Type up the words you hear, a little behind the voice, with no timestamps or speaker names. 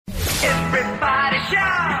Everybody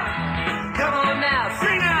shout! Come on now,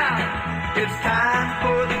 sing out! It's time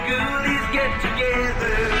for the Ghoulies get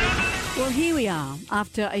together. Well, here we are.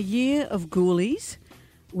 After a year of Ghoulies,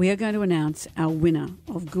 we are going to announce our winner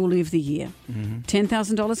of Ghoulie of the Year.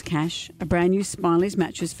 $10,000 cash, a brand new Spineless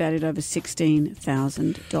mattress valued over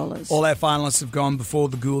 $16,000. All our finalists have gone before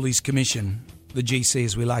the Ghoulies Commission, the GC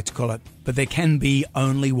as we like to call it, but there can be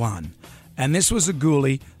only one. And this was a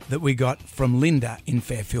Ghoulie that we got from Linda in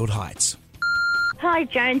Fairfield Heights. Hi,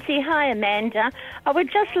 Jonesy. Hi, Amanda. I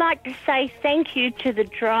would just like to say thank you to the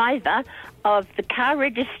driver of the car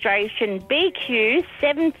registration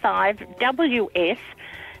BQ75WS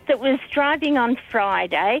that was driving on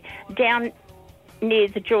Friday down near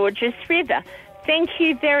the Georges River. Thank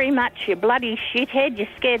you very much, you bloody shithead. You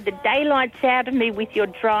scared the daylights out of me with your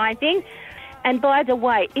driving. And by the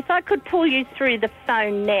way, if I could pull you through the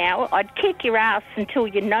phone now, I'd kick your ass until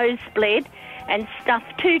your nose bled and stuff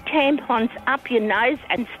 2 tampons up your nose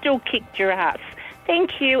and still kicked your ass.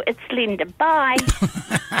 Thank you. It's Linda. Bye.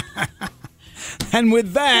 And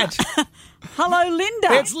with that, Hello, Linda.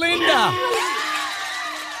 it's Linda.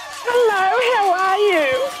 Hello, how are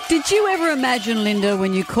you? Did you ever imagine, Linda,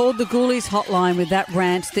 when you called the Ghoulies hotline with that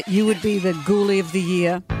rant that you would be the Ghoulie of the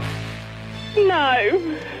Year?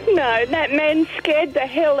 No, that man scared the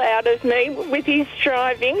hell out of me with his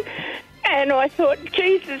driving. And I thought,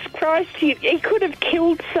 Jesus Christ, he could have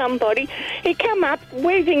killed somebody. He come up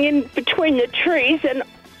weaving in between the trees and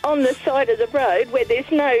on the side of the road where there's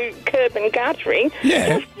no curb and guttering,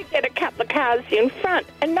 just to get a couple of cars in front.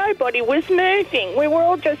 And nobody was moving. We were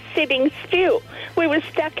all just sitting still. We were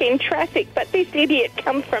stuck in traffic. But this idiot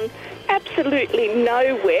come from absolutely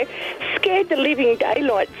nowhere, scared the living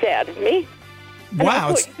daylights out of me. And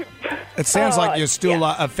Wow, it sounds like you're still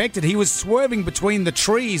affected. He was swerving between the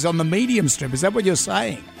trees on the medium strip. Is that what you're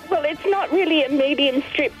saying? Well, it's not really a medium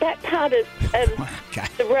strip. That part of Okay.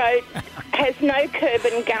 the road has no curb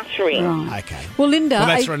and guttering. Right. Okay. Well, Linda, Well,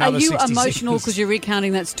 that's for are another you 60 emotional seconds. because you're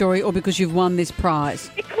recounting that story or because you've won this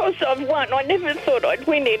prize? Because I've won. I never thought I'd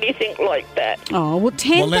win anything like that. Oh, well,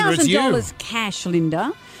 Linda, it's you. $10,000 cash,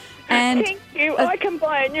 Linda. And Thank you. I can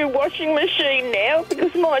buy a new washing machine now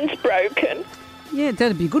because mine's broken. yeah,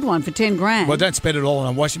 that'd be a good one for $10,000. Well, don't spend it all on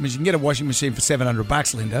a washing machine. You can get a washing machine for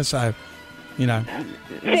 $700, Linda. So, you know.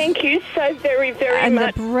 Thank you so very, very and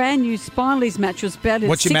much. the brand new Spineless mattress valued at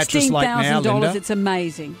What's your mattress like now, $16,000. Linda? It's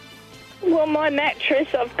amazing. Well, my mattress,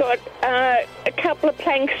 I've got a couple of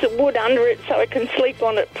planks of wood under it so I can sleep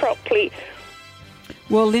on it properly.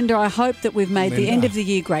 Well, Linda, I hope that we've made the Linda. end of the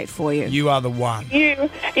year great for you. You are the one.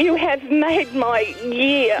 You have made my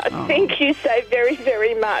year. Thank you so very,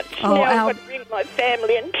 very much. Oh, now our- I've got to ring my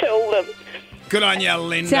family and tell them. Good on you,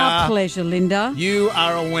 Linda. It's our pleasure, Linda. You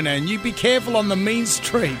are a winner, and you be careful on the mean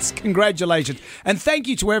streets. Congratulations. And thank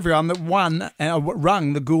you to everyone that rung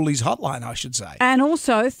the Ghoulies hotline, I should say. And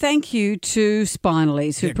also, thank you to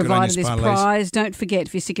Spineless, who Yeah, good on provided you, this Spineless. prize. Don't forget,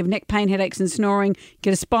 if you're sick of neck pain, headaches and snoring,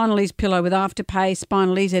 get a Spineless pillow with Afterpay,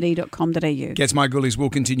 spineless.e.com.au. Gets My Ghoulies will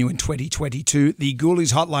continue in 2022. The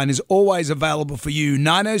Ghoulies hotline is always available for you,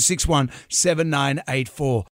 9061 7984.